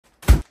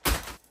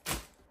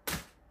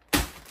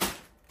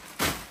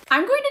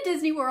I'm going to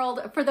Disney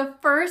World for the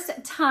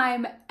first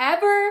time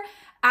ever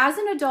as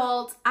an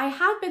adult. I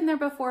have been there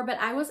before, but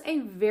I was a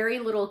very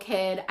little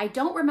kid. I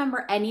don't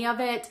remember any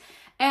of it,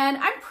 and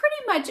I'm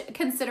pretty much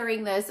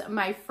considering this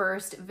my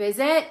first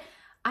visit.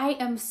 I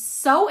am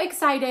so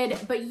excited,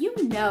 but you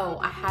know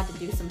I had to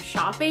do some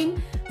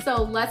shopping,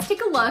 so let's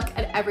take a look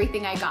at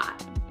everything I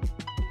got.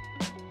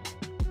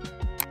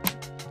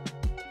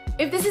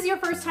 If this is your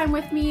first time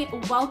with me,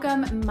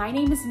 welcome. My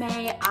name is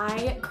May.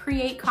 I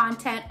create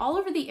content all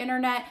over the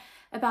internet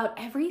about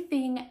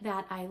everything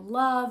that I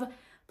love.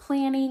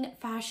 Planning,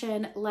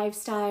 fashion,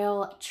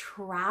 lifestyle,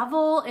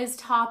 travel is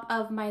top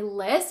of my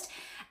list.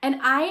 And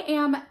I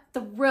am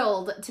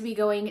thrilled to be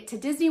going to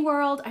Disney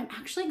World. I'm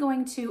actually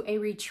going to a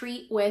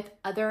retreat with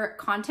other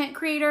content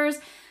creators.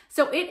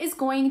 So it is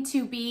going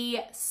to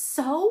be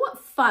so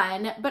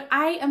fun, but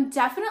I am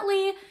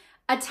definitely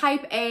a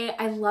type A.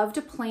 I love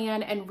to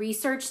plan and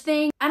research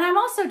things. And I'm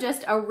also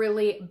just a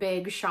really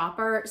big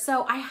shopper.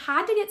 So I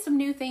had to get some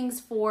new things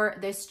for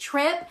this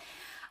trip.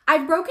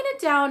 I've broken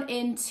it down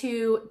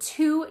into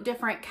two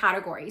different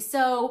categories.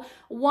 So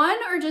one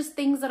are just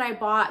things that I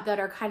bought that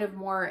are kind of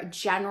more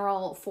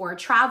general for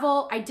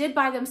travel. I did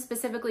buy them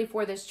specifically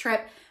for this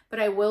trip, but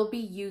I will be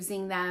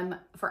using them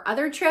for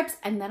other trips.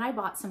 And then I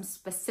bought some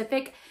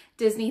specific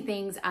Disney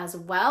things as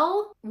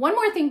well. One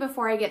more thing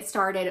before I get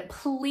started,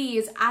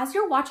 please, as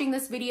you're watching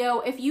this video,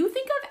 if you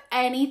think of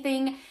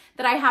anything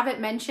that I haven't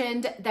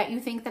mentioned that you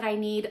think that I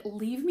need,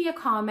 leave me a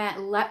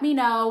comment, let me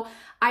know.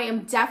 I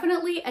am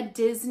definitely a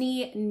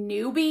Disney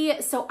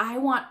newbie, so I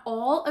want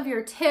all of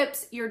your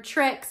tips, your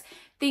tricks,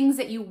 things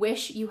that you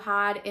wish you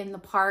had in the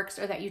parks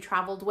or that you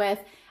traveled with.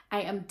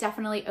 I am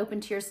definitely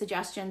open to your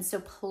suggestions, so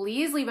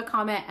please leave a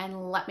comment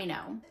and let me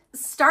know.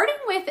 Starting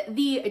with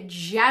the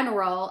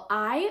general,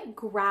 I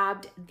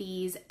grabbed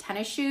these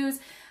tennis shoes.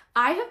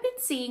 I have been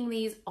seeing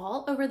these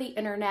all over the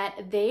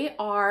internet. They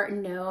are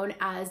known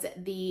as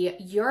the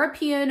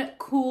European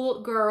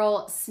Cool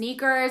Girl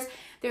sneakers.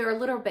 They're a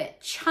little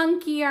bit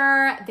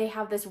chunkier. They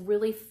have this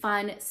really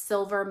fun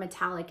silver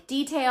metallic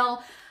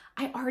detail.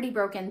 I already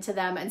broke into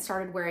them and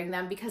started wearing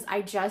them because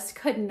I just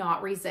could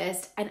not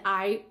resist. And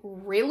I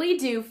really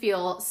do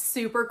feel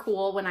super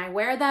cool when I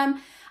wear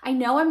them. I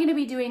know I'm gonna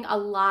be doing a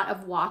lot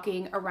of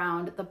walking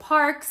around the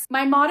parks.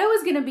 My motto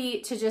is gonna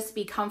be to just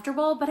be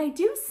comfortable, but I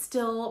do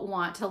still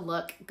want to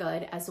look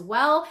good as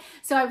well.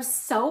 So I was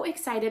so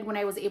excited when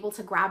I was able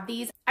to grab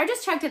these. I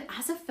just checked it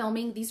as of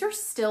filming. These are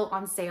still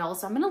on sale,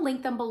 so I'm gonna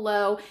link them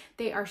below.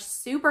 They are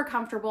super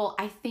comfortable.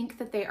 I think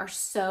that they are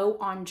so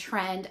on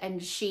trend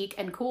and chic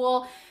and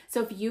cool.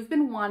 So if you've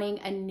been wanting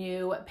a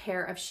new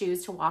pair of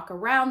shoes to walk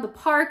around the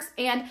parks,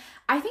 and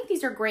I think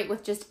these are great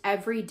with just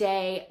every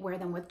day, wear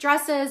them with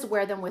dresses,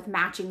 wear them with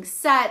matching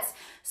sets,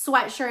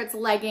 sweatshirts,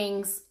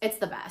 leggings, it's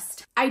the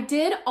best. I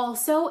did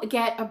also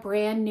get a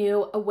brand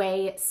new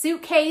Away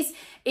suitcase.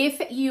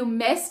 If you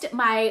missed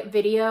my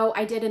video,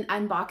 I did an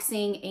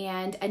unboxing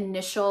and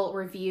initial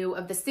review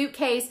of the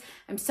suitcase.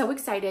 I'm so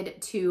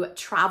excited to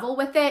travel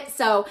with it.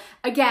 So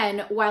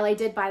again, while I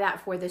did buy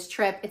that for this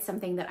trip, it's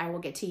something that I will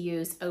get to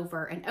use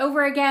over and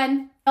over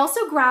again. I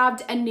also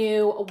grabbed a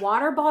new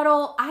water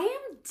bottle. I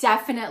am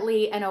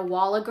definitely an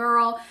Owala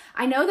girl.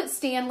 I know that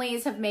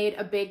Stanleys have made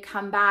a big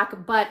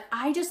comeback, but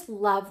I just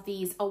love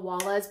these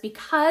Owalas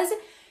because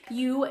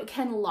you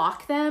can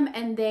lock them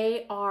and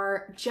they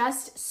are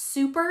just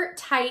super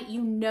tight.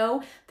 You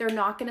know they're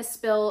not gonna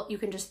spill. You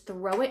can just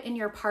throw it in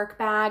your park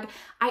bag.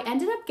 I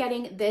ended up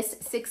getting this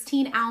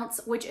 16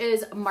 ounce, which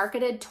is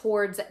marketed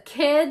towards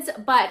kids,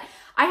 but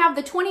I have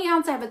the 20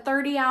 ounce, I have a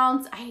 30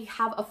 ounce, I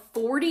have a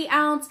 40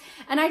 ounce,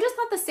 and I just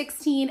thought the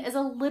 16 is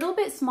a little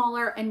bit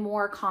smaller and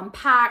more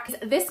compact.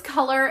 This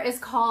color is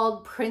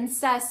called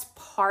Princess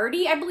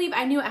Party, I believe.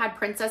 I knew it had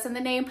princess in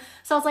the name,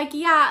 so I was like,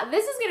 yeah,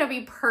 this is gonna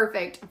be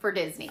perfect for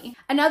Disney.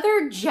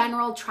 Another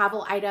general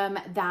travel item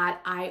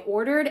that I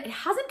ordered, it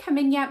hasn't come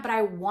in yet, but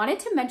I wanted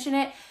to mention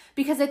it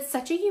because it's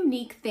such a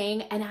unique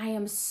thing and I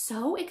am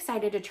so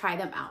excited to try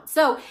them out.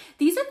 So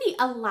these are the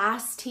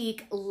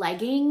Elastique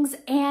leggings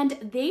and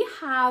they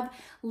have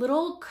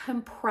little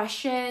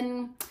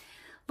compression,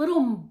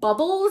 little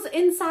bubbles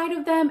inside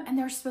of them, and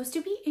they're supposed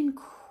to be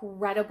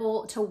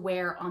incredible to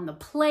wear on the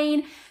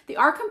plane. They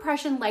are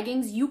compression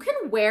leggings. You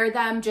can wear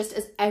them just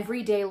as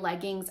everyday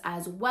leggings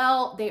as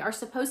well. They are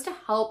supposed to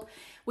help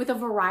with a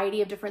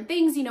variety of different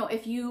things. You know,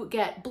 if you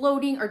get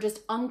bloating or just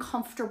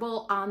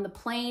uncomfortable on the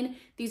plane,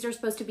 these are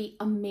supposed to be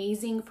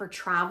amazing for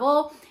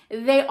travel.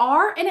 They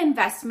are an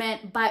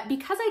investment, but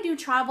because I do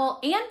travel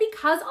and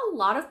because a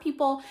lot of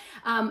people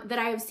that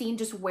I have seen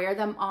just wear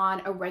them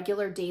on a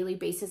regular daily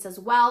basis as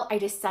well, I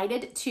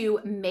decided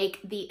to make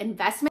the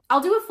investment.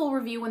 I'll do a full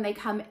review when they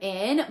come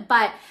in,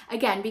 but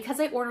again, because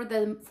I ordered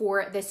them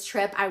for this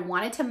trip, I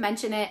wanted to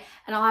mention it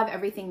and I'll have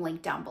everything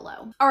linked down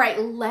below. All right,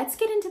 let's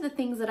get into the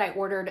things that I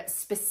ordered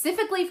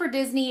specifically for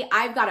Disney.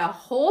 I've got a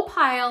whole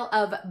pile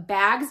of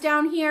bags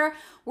down here.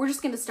 We're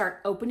just gonna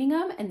start opening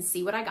them and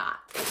see what I got.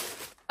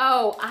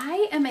 Oh,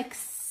 I am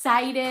excited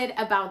excited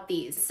about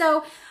these.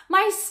 So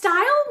my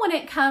style when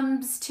it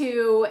comes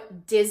to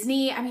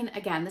Disney, I mean,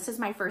 again, this is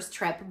my first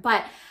trip,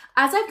 but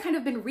as I've kind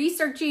of been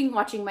researching,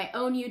 watching my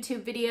own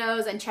YouTube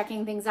videos and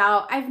checking things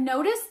out, I've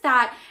noticed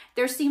that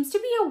there seems to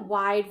be a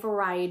wide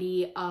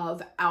variety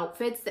of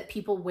outfits that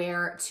people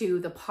wear to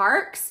the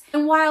parks.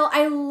 And while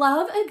I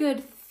love a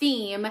good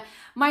theme,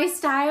 my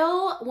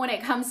style when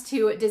it comes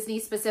to Disney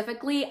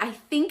specifically, I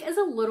think is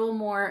a little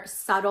more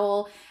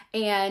subtle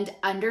and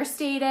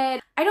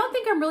understated. I don't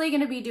think I'm really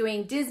going to be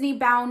doing Disney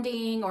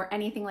bounding or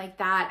anything like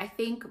that. I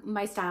think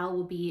my style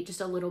will be just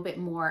a little bit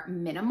more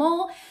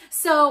minimal.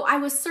 So I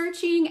was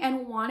searching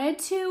and wanted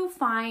to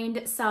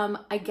find some,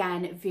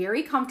 again,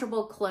 very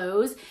comfortable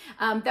clothes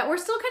that were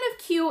still kind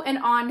of cute and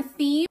on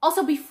theme.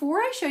 Also, before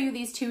I show you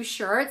these two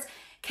shirts,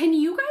 can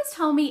you guys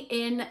tell me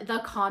in the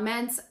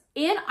comments,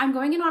 I'm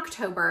going in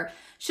October,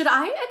 should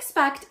I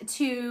expect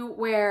to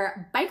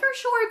wear biker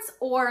shorts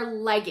or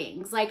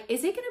leggings? Like,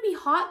 is it gonna be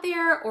hot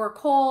there or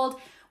cold?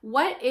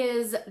 What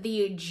is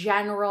the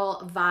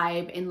general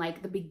vibe in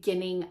like the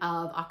beginning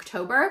of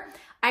October?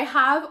 I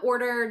have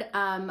ordered,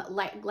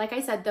 like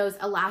I said, those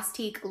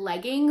Elastique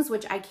leggings,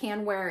 which I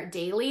can wear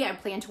daily. I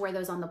plan to wear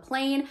those on the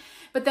plane.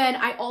 But then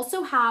I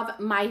also have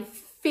my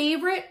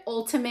favorite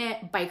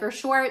ultimate biker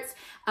shorts.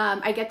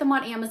 I get them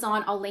on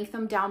Amazon. I'll link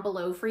them down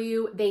below for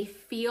you. They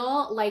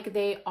feel like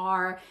they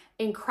are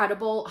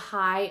incredible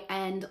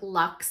high-end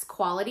luxe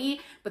quality,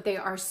 but they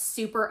are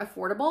super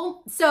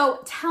affordable.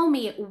 So tell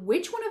me,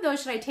 which one of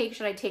those should I take?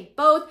 Should I take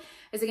both?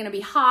 Is it gonna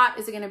be hot?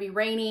 Is it gonna be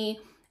rainy?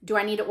 Do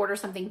I need to order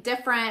something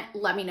different?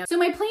 Let me know. So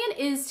my plan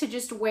is to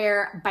just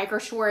wear biker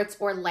shorts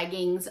or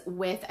leggings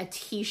with a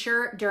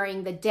t-shirt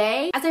during the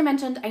day. As I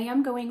mentioned, I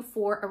am going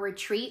for a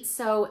retreat,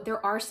 so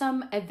there are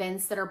some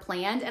events that are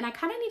planned, and I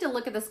kind of need to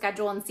look at the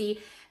schedule and see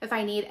if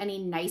I need any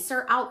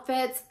nicer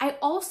outfits. I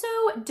also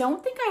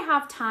don't think I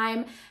have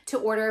time to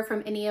order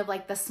from any of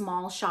like the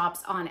small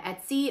shops on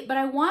Etsy, but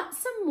I want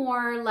some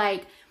more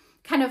like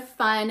kind of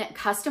fun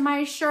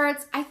customized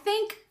shirts. I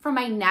think for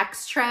my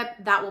next trip,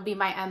 that will be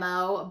my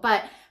MO,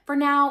 but for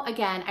now,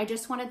 again, I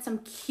just wanted some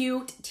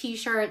cute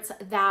t-shirts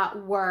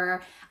that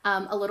were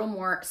a little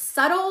more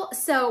subtle.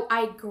 So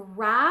I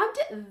grabbed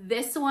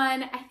this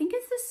one. I think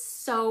it's this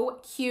so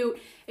cute.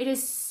 It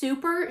is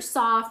super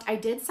soft. I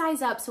did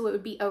size up so it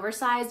would be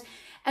oversized.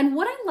 And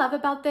what I love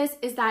about this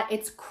is that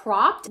it's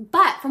cropped,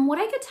 but from what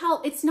I could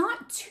tell, it's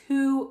not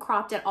too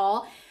cropped at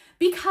all.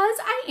 Because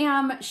I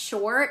am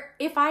short,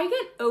 if I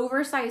get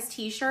oversized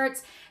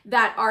t-shirts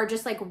that are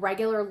just like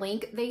regular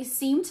length, they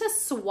seem to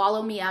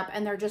swallow me up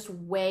and they're just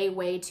way,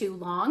 way too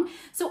long.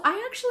 So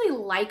I actually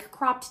like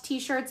cropped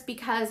t-shirts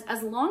because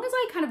as long as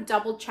I kind of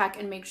double check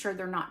and make sure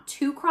they're not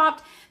too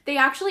cropped, they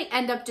actually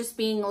end up just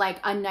being like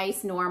a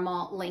nice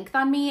normal length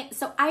on me.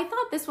 So I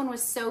thought this one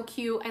was so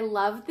cute. I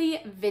love the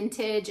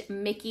vintage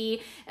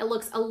Mickey. It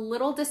looks a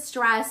little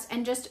distressed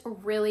and just a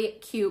really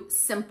cute,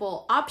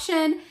 simple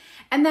option.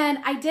 And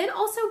then I did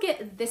also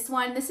get this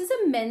one. This is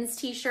a men's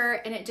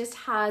t-shirt and it just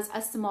has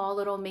a small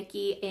little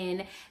Mickey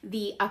in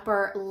the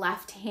upper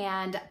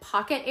left-hand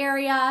pocket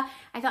area.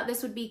 I thought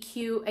this would be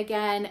cute.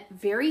 Again,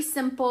 very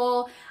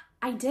simple.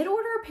 I did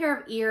order a pair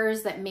of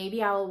ears that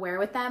maybe I will wear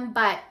with them,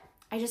 but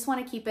I just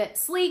want to keep it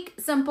sleek,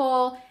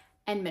 simple,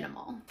 and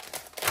minimal.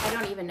 I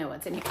don't even know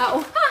what's in here.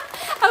 Oh,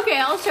 okay,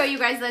 I'll show you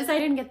guys this. I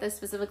didn't get this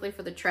specifically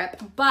for the trip,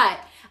 but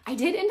I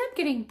did end up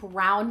getting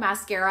brown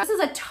mascara. This is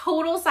a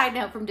total side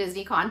note from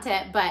Disney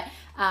content, but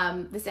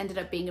this ended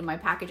up being in my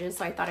packages,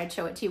 so I thought I'd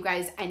show it to you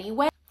guys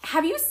anyway.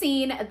 Have you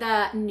seen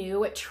the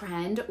new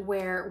trend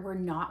where we're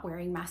not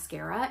wearing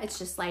mascara? It's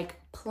just like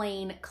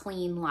plain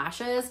clean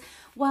lashes.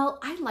 Well,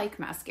 I like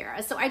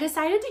mascara, so I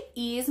decided to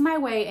ease my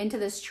way into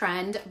this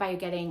trend by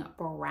getting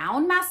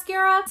brown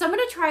mascara. So I'm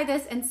gonna try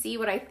this and see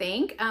what I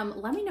think.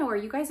 Let me know, are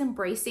you guys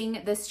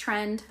embracing this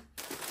trend?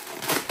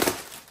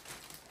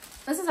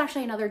 This is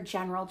actually another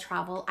general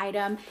travel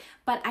item,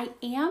 but I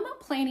am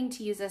planning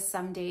to use this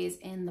some days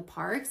in the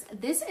parks.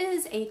 This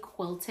is a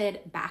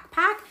quilted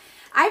backpack.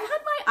 I've had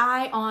my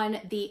eye on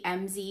the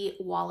MZ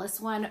Wallace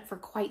one for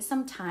quite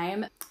some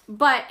time,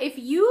 but if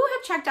you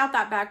have checked out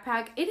that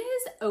backpack, it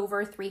is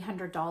over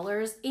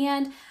 $300,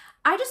 and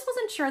I just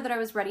wasn't sure that I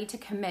was ready to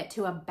commit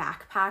to a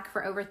backpack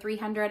for over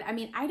 $300. I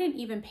mean, I didn't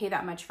even pay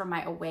that much for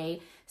my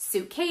away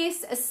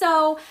suitcase.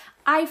 So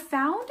I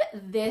found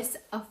this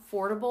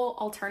affordable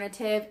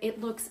alternative.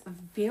 It looks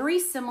very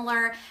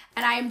similar,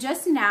 and I am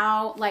just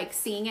now like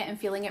seeing it and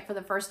feeling it for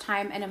the first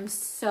time, and I'm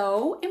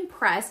so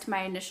impressed.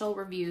 My initial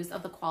reviews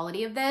of the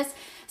quality of this.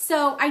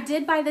 So I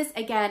did buy this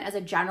again as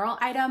a general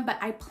item, but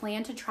I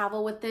plan to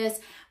travel with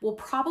this. We'll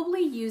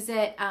probably use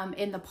it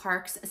in the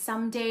parks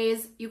some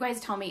days. You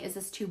guys tell me, is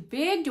this too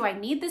big? Do I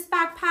need this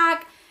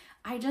backpack?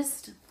 I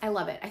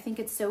love it. I think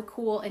it's so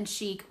cool and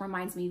chic.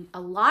 Reminds me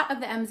a lot of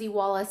the MZ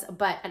Wallace,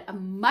 but at a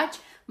much,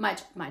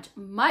 much, much,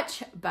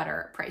 much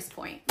better price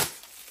point.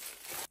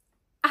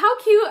 how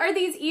cute are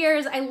these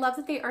ears? I love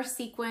that they are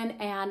sequin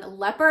and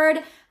leopard.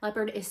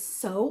 Leopard is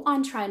so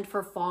on trend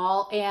for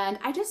fall, and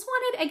I just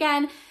wanted,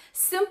 again,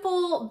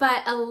 simple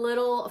but a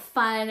little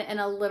fun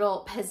and a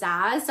little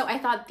pizzazz. So I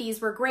thought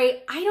these were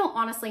great. I don't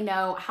honestly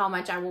know how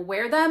much I will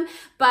wear them,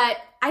 but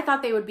I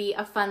thought they would be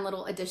a fun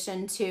little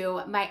addition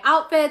to my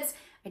outfits.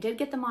 I did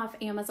get them off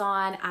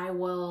Amazon. I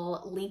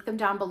will link them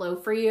down below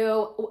for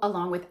you,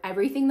 along with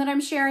everything that I'm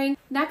sharing.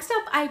 Next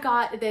up, I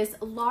got this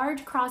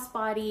large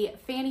crossbody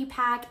fanny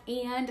pack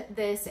and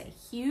this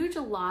huge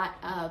lot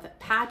of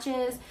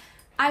patches.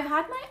 I've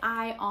had my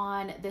eye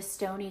on the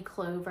Stony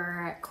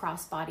Clover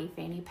crossbody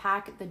fanny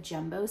pack, the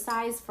jumbo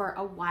size, for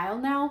a while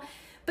now.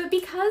 But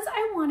because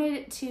I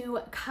wanted to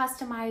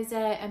customize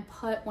it and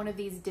put one of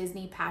these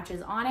Disney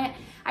patches on it,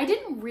 I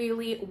didn't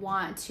really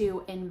want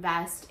to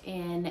invest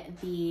in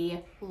the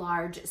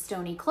large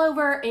Stony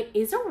Clover. It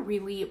is a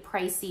really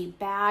pricey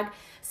bag,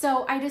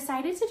 so I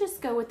decided to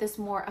just go with this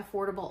more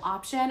affordable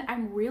option.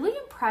 I'm really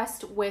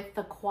impressed with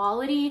the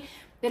quality.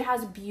 It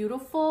has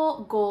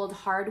beautiful gold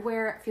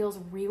hardware, it feels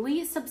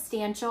really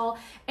substantial,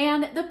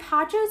 and the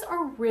patches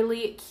are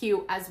really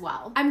cute as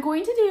well. I'm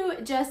going to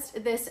do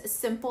just this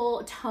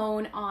simple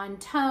tone on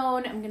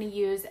tone. I'm gonna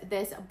use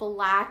this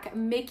black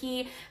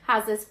Mickey,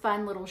 has this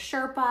fun little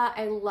Sherpa.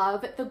 I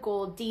love the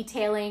gold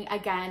detailing.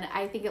 Again,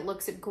 I think it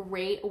looks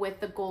great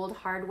with the gold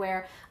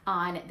hardware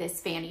on this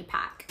fanny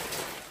pack.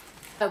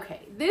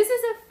 Okay, this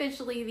is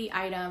officially the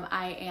item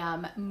I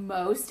am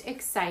most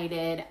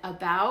excited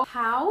about.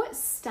 How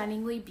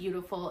stunningly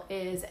beautiful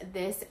is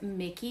this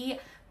Mickey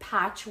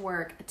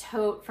patchwork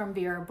tote from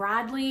Vera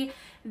Bradley?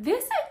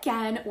 This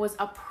again was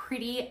a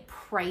pretty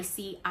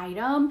pricey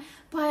item,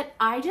 but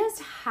I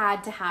just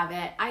had to have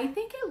it. I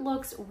think it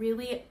looks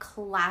really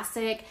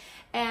classic,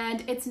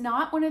 and it's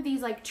not one of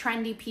these like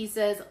trendy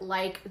pieces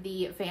like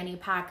the fanny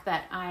pack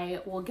that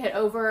I will get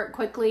over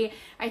quickly.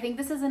 I think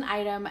this is an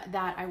item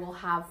that I will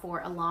have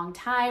for a long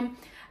time.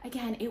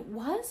 Again, it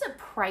was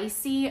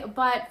pricey,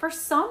 but for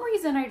some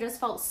reason I just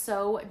felt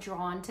so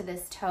drawn to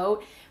this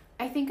tote.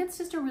 I think it's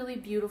just a really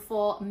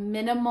beautiful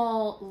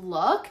minimal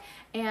look,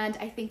 and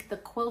I think the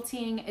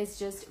quilting is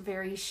just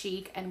very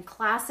chic and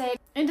classic.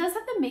 It does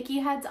have the Mickey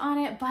heads on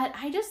it, but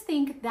I just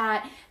think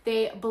that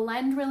they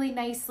blend really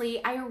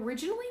nicely. I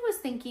originally was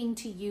thinking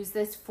to use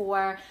this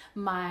for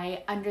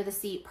my under the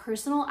seat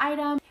personal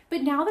item,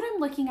 but now that I'm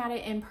looking at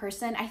it in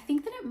person, I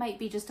think that it might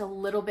be just a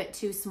little bit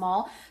too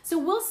small. So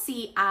we'll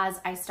see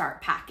as I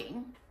start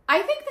packing.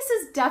 I think this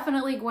is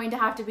definitely going to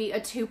have to be a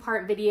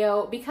two-part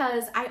video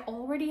because I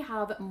already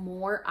have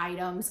more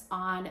items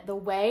on the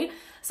way.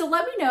 So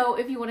let me know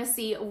if you want to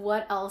see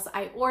what else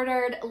I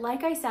ordered.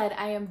 Like I said,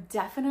 I am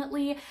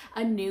definitely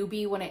a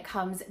newbie when it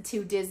comes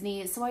to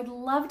Disney, so I'd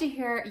love to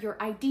hear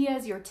your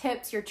ideas, your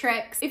tips, your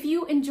tricks. If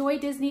you enjoy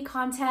Disney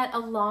content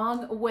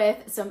along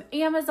with some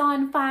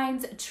Amazon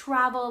finds,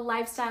 travel,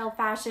 lifestyle,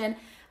 fashion,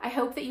 I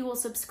hope that you will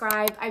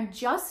subscribe. I'm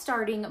just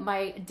starting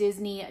my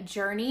Disney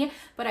journey,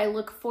 but I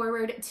look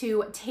forward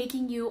to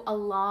taking you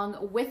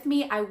along with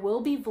me. I will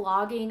be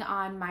vlogging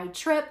on my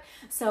trip,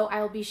 so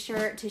I'll be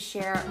sure to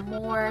share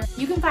more.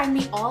 You can find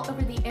me all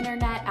over the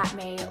internet at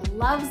May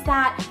Loves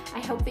That. I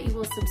hope that you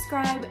will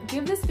subscribe,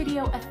 give this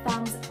video a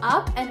thumbs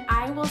up, and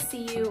I will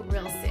see you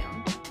real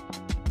soon.